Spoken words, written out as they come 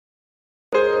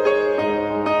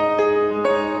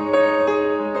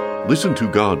Listen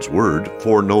to God's Word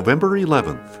for November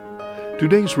 11th.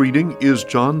 Today's reading is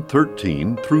John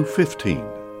 13 through 15.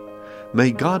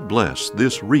 May God bless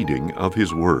this reading of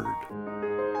His Word.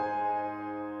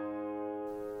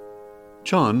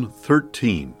 John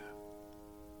 13.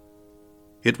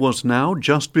 It was now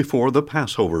just before the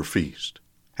Passover feast,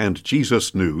 and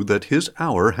Jesus knew that His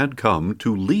hour had come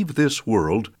to leave this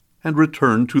world and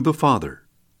return to the Father.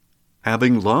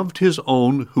 Having loved His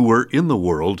own who were in the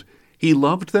world, He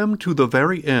loved them to the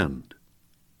very end.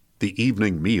 The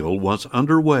evening meal was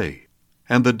underway,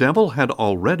 and the devil had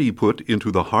already put into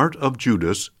the heart of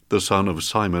Judas, the son of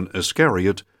Simon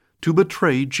Iscariot, to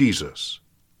betray Jesus.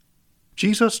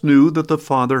 Jesus knew that the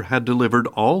Father had delivered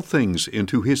all things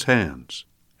into His hands,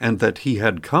 and that He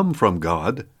had come from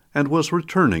God and was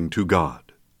returning to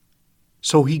God.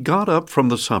 So He got up from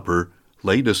the supper,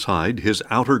 laid aside His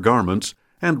outer garments,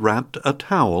 and wrapped a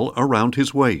towel around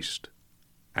His waist.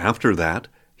 After that,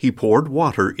 He poured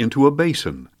water into a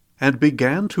basin, and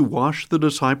began to wash the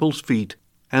disciples' feet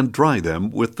and dry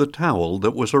them with the towel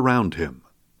that was around Him.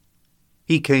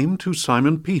 He came to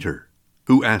Simon Peter,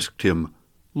 who asked Him,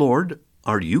 "Lord,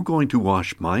 are you going to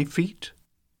wash my feet?"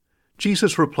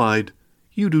 Jesus replied,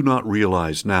 "You do not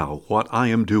realize now what I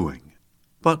am doing,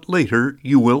 but later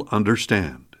you will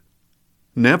understand."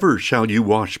 "Never shall you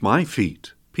wash my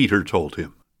feet," Peter told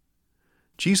him.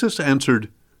 Jesus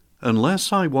answered,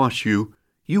 "Unless I wash you,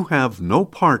 you have no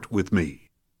part with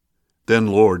me." "Then,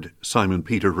 Lord," Simon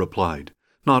Peter replied,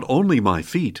 "not only my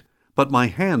feet, but my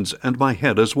hands and my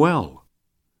head as well."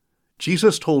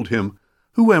 Jesus told him,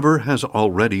 "Whoever has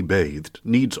already bathed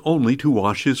needs only to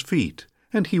wash his feet,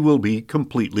 and he will be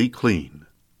completely clean.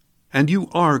 And you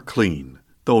are clean,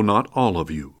 though not all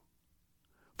of you."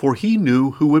 For He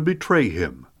knew who would betray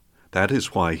Him. That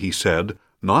is why He said,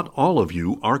 "Not all of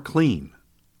you are clean."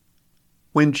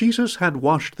 When Jesus had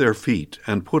washed their feet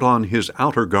and put on His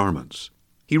outer garments,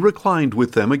 He reclined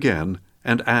with them again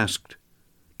and asked,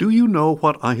 "Do you know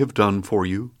what I have done for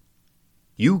you?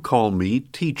 You call me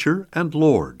Teacher and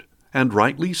Lord, and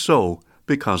rightly so,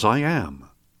 because I am.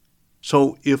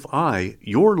 So if I,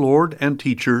 your Lord and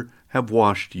Teacher, have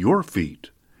washed your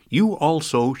feet, you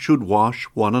also should wash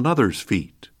one another's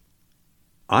feet.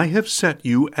 I have set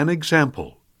you an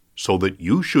example, so that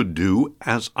you should do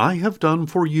as I have done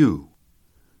for you.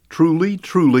 Truly,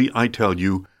 truly, I tell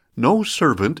you, no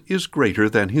servant is greater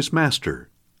than his master,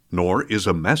 nor is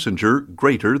a messenger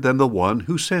greater than the one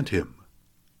who sent him.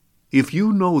 If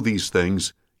you know these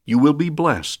things, you will be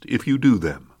blessed if you do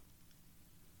them.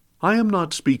 I am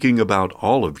not speaking about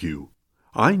all of you.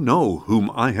 I know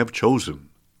whom I have chosen.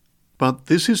 But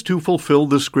this is to fulfill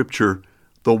the scripture,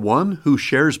 'The one who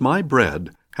shares my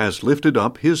bread has lifted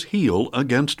up his heel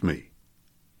against me.'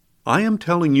 I am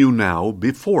telling you now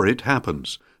before it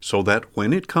happens, so that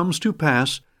when it comes to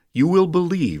pass, you will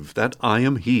believe that I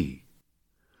am He.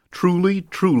 Truly,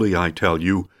 truly, I tell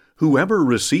you, whoever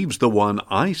receives the one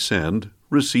I send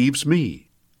receives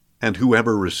me, and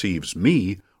whoever receives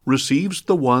me receives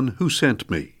the one who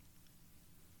sent me."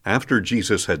 After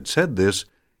Jesus had said this,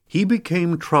 He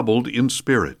became troubled in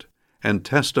spirit, and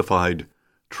testified,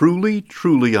 "Truly,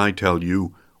 truly, I tell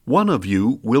you, one of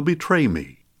you will betray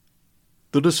me."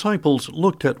 The disciples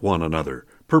looked at one another,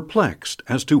 perplexed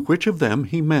as to which of them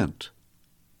He meant.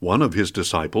 One of His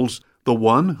disciples, the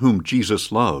one whom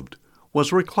Jesus loved,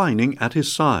 was reclining at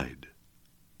His side.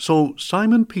 So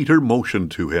Simon Peter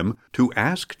motioned to him to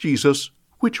ask Jesus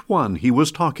which one He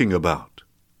was talking about.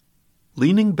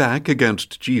 Leaning back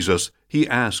against Jesus, he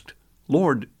asked,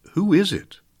 "Lord, who is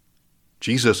it?"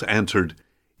 Jesus answered,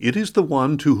 "It is the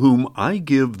one to whom I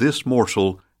give this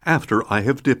morsel after I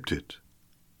have dipped it."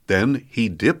 Then He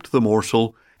dipped the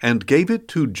morsel and gave it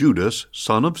to Judas,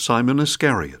 son of Simon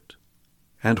Iscariot.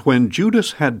 And when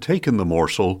Judas had taken the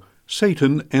morsel,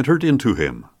 Satan entered into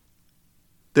him.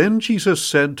 Then Jesus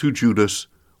said to Judas,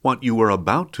 "What you are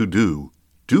about to do,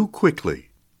 do quickly."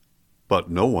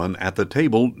 But no one at the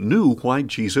table knew why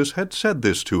Jesus had said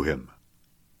this to him.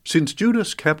 Since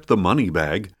Judas kept the money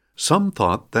bag, some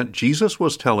thought that Jesus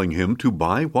was telling him to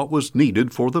buy what was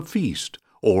needed for the feast,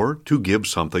 or to give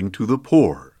something to the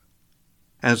poor.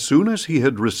 As soon as he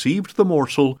had received the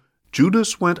morsel,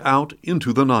 Judas went out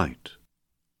into the night.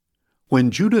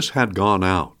 When Judas had gone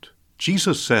out,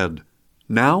 Jesus said,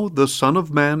 "Now the Son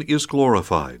of Man is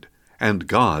glorified, and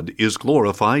God is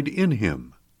glorified in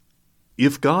Him.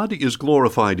 If God is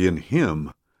glorified in Him,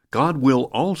 God will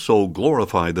also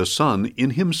glorify the Son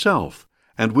in Himself,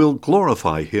 and will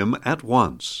glorify Him at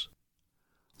once.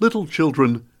 Little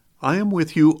children, I am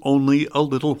with you only a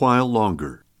little while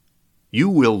longer. You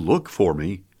will look for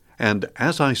me, and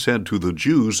as I said to the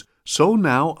Jews, so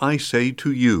now I say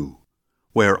to you,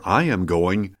 Where I am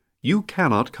going, you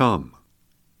cannot come.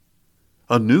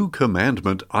 A new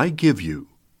commandment I give you: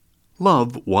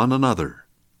 love one another.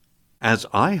 As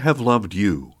I have loved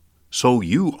you, so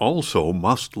you also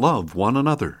must love one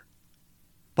another.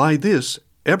 By this,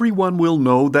 everyone will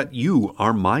know that you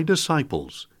are my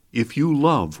disciples, if you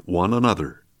love one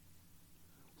another.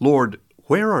 Lord,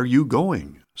 where are you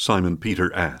going? Simon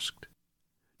Peter asked.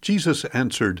 Jesus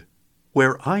answered,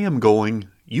 Where I am going,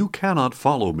 you cannot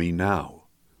follow me now,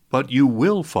 but you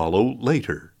will follow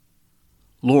later.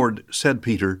 Lord, said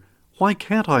Peter, why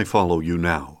can't I follow you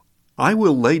now? I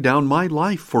will lay down my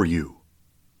life for you.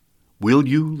 Will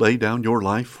you lay down your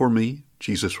life for me?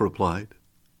 Jesus replied.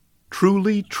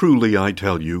 Truly, truly, I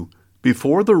tell you,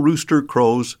 before the rooster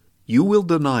crows, you will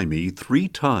deny me 3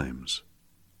 times.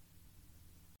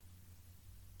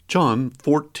 John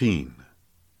 14.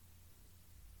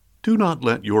 Do not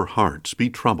let your hearts be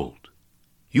troubled.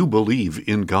 You believe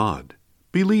in God.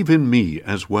 Believe in me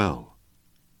as well.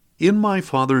 In my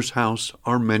Father's house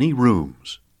are many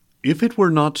rooms. If it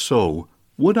were not so,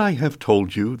 would I have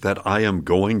told you that I am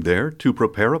going there to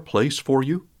prepare a place for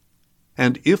you?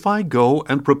 And if I go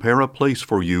and prepare a place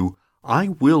for you, I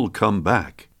will come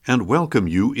back and welcome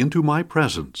you into my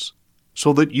presence,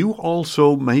 so that you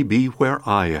also may be where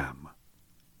I am.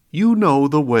 You know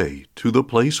the way to the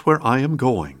place where I am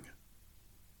going.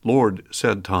 Lord,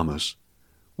 said Thomas,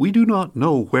 we do not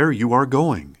know where you are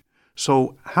going,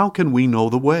 so how can we know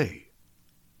the way?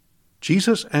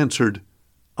 Jesus answered,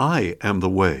 I am the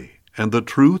way, and the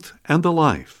truth, and the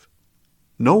life.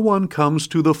 No one comes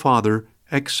to the Father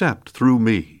except through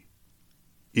me.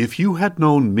 If you had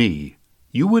known me,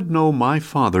 you would know my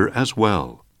Father as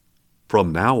well.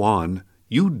 From now on,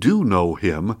 you do know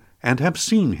him and have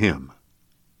seen him.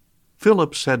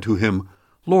 Philip said to him,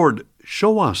 Lord,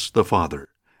 show us the Father,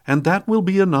 and that will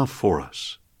be enough for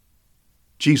us.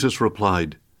 Jesus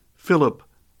replied, Philip,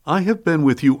 I have been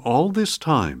with you all this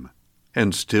time,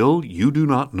 and still you do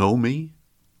not know me?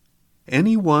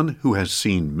 Anyone who has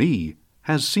seen me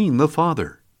has seen the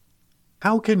Father.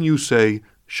 How can you say,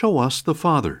 show us the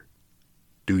Father?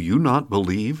 Do you not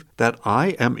believe that I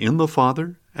am in the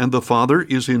Father, and the Father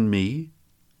is in me?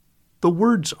 The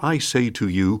words I say to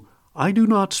you, I do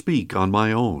not speak on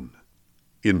my own.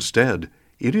 Instead,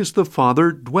 it is the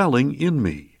Father dwelling in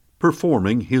me,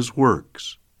 performing his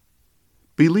works.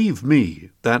 Believe me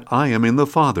that I am in the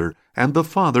Father, and the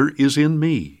Father is in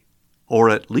me, or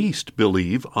at least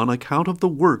believe on account of the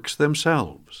works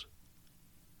themselves.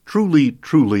 Truly,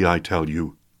 truly, I tell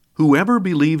you, whoever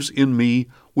believes in me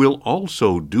will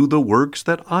also do the works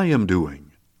that I am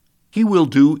doing. He will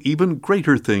do even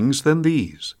greater things than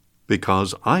these,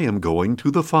 because I am going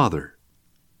to the Father.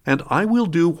 And I will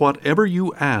do whatever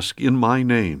you ask in my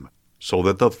name, so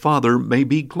that the Father may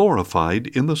be glorified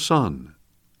in the Son.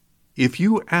 If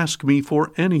you ask me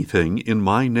for anything in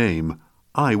my name,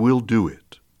 I will do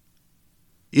it.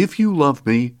 If you love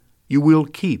me, you will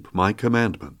keep my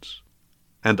commandments.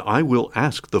 And I will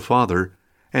ask the Father,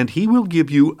 and he will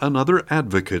give you another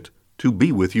advocate to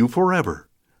be with you forever,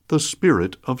 the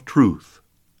Spirit of truth.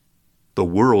 The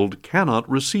world cannot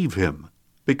receive him,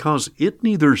 because it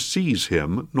neither sees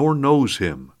him nor knows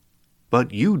him.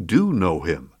 But you do know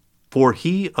him, for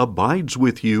he abides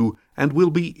with you and will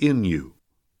be in you.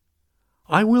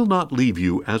 I will not leave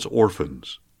you as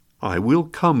orphans. I will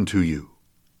come to you.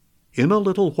 In a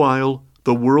little while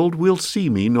the world will see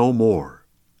me no more,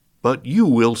 but you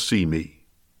will see me.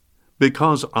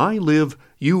 Because I live,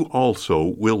 you also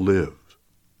will live.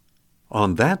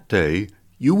 On that day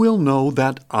you will know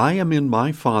that I am in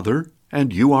my Father,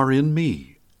 and you are in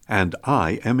me, and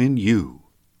I am in you.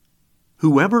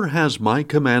 Whoever has my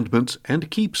commandments and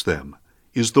keeps them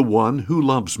is the one who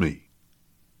loves me.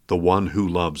 The one who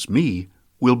loves me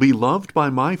will be loved by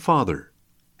my Father,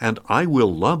 and I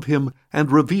will love him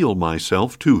and reveal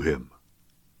myself to him.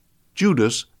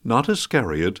 Judas, not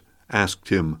Iscariot, asked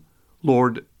him,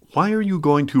 Lord, why are you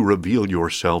going to reveal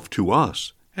yourself to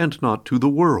us and not to the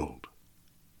world?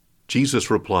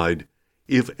 Jesus replied,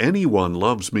 If anyone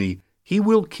loves me, he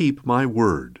will keep my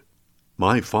word.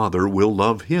 My Father will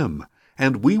love him,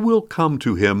 and we will come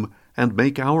to him and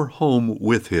make our home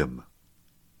with him.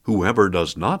 Whoever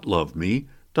does not love me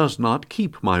does not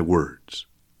keep my words.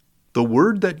 The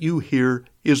word that you hear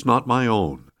is not my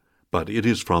own, but it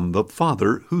is from the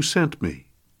Father who sent me.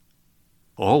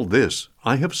 All this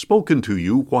I have spoken to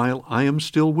you while I am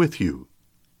still with you.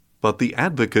 But the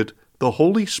Advocate, the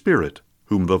Holy Spirit,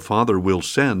 whom the Father will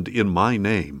send in my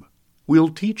name, will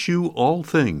teach you all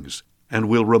things, and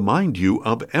will remind you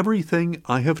of everything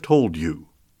I have told you.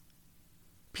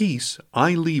 Peace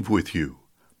I leave with you,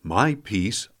 my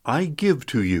peace I give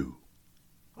to you.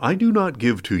 I do not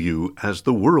give to you as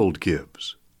the world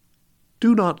gives.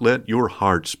 Do not let your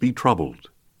hearts be troubled.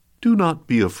 Do not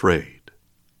be afraid.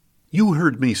 You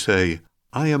heard me say,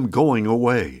 I am going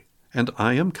away, and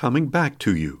I am coming back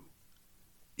to you.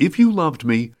 If you loved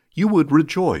me, you would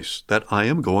rejoice that I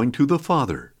am going to the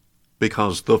Father,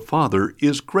 because the Father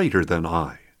is greater than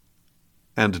I.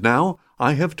 And now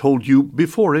I have told you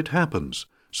before it happens,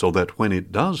 so that when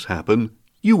it does happen,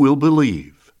 you will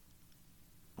believe.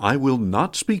 I will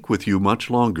not speak with you much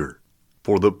longer,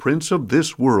 for the prince of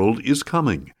this world is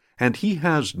coming, and he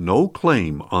has no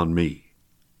claim on me.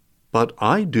 But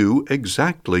I do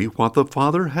exactly what the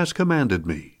Father has commanded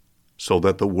me, so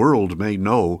that the world may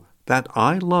know that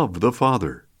I love the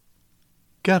Father.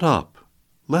 Get up,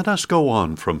 let us go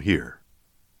on from here.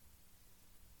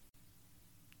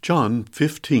 John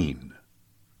 15.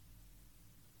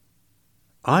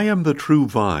 I am the true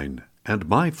vine, and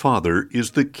my Father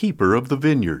is the keeper of the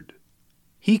vineyard.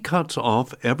 He cuts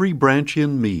off every branch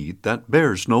in me that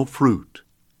bears no fruit,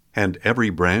 and every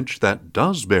branch that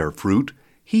does bear fruit,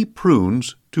 he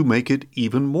prunes to make it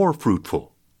even more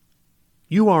fruitful.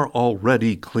 You are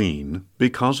already clean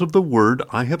because of the word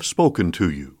I have spoken to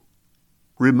you.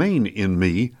 Remain in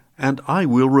me, and I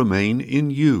will remain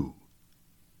in you.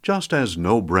 Just as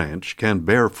no branch can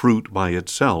bear fruit by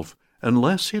itself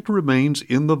unless it remains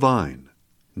in the vine,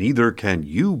 neither can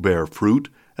you bear fruit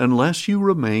unless you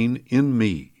remain in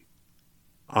me.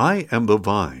 I am the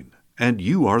vine, and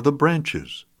you are the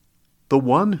branches. The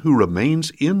one who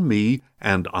remains in me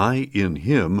and I in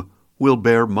him will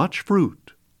bear much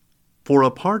fruit. For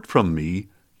apart from me,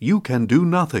 you can do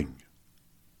nothing.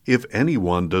 If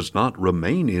anyone does not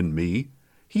remain in me,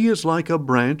 he is like a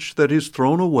branch that is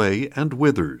thrown away and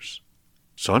withers.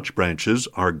 Such branches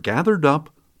are gathered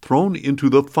up, thrown into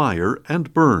the fire,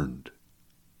 and burned.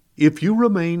 If you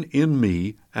remain in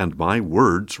me, and my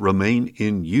words remain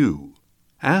in you,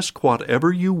 ask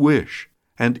whatever you wish,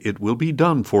 and it will be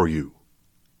done for you.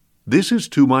 This is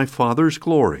to my Father's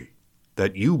glory,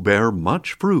 that you bear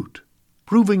much fruit,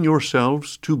 proving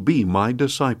yourselves to be my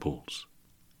disciples.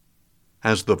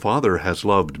 As the Father has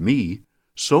loved me,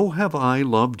 so have I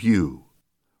loved you.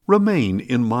 Remain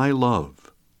in my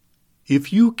love.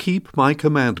 If you keep my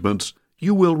commandments,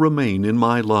 you will remain in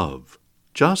my love,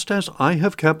 just as I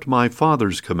have kept my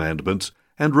Father's commandments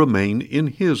and remain in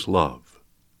his love.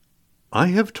 I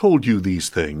have told you these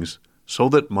things so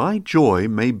that my joy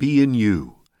may be in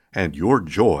you, and your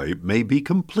joy may be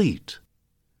complete.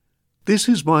 This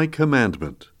is my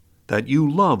commandment, that you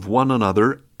love one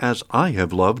another as I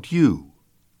have loved you.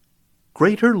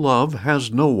 Greater love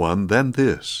has no one than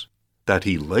this, that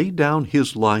he lay down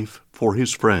his life for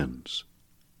his friends.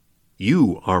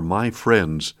 You are my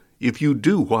friends if you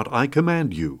do what I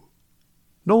command you.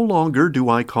 No longer do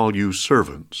I call you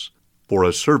servants, for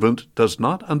a servant does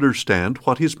not understand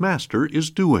what his master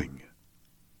is doing.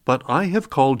 But I have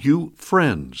called you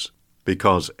friends,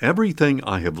 because everything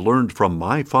I have learned from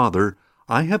my Father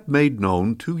I have made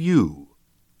known to you.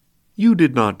 You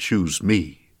did not choose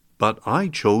me, but I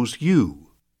chose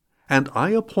you, and I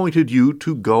appointed you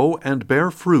to go and bear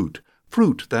fruit,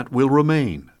 fruit that will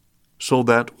remain, so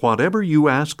that whatever you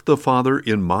ask the Father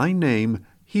in my name,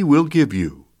 he will give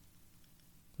you.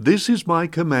 This is my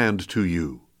command to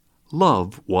you,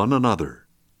 love one another.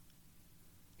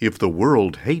 If the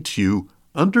world hates you,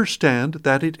 understand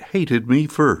that it hated me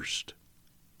first.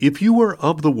 If you were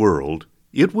of the world,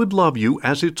 it would love you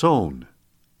as its own.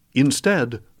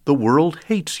 Instead, the world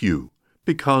hates you,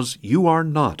 because you are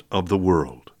not of the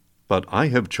world, but I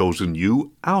have chosen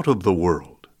you out of the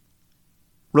world.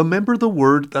 Remember the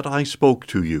word that I spoke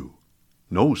to you.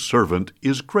 No servant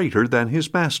is greater than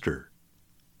his master.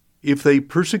 If they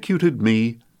persecuted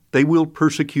me, they will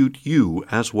persecute you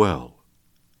as well.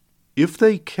 If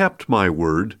they kept my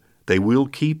word, they will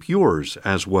keep yours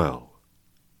as well.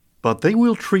 But they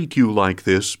will treat you like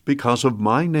this because of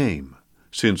my name,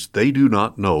 since they do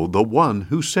not know the one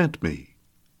who sent me.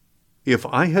 If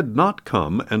I had not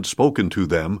come and spoken to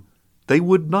them, they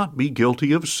would not be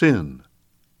guilty of sin.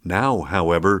 Now,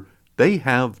 however, they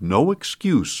have no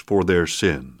excuse for their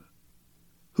sin.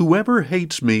 Whoever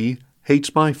hates me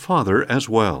hates my Father as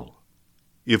well.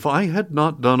 If I had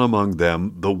not done among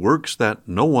them the works that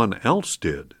no one else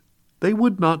did, they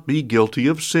would not be guilty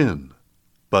of sin.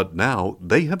 But now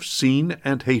they have seen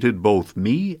and hated both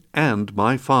me and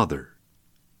my Father.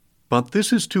 But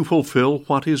this is to fulfill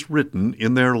what is written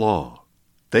in their law.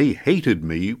 They hated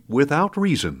me without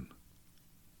reason.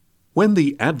 When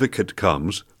the Advocate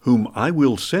comes, whom I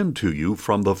will send to you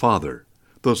from the Father,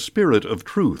 the Spirit of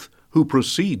truth, who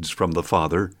proceeds from the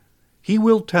Father, he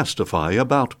will testify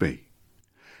about me.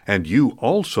 And you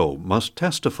also must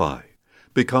testify,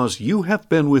 because you have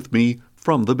been with me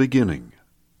from the beginning.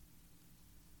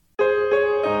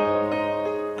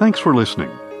 Thanks for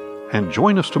listening, and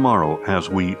join us tomorrow as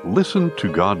we listen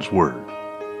to God's Word.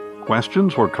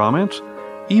 Questions or comments?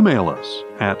 Email us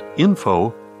at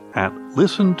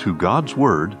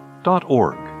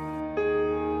info@listentogodsword.org.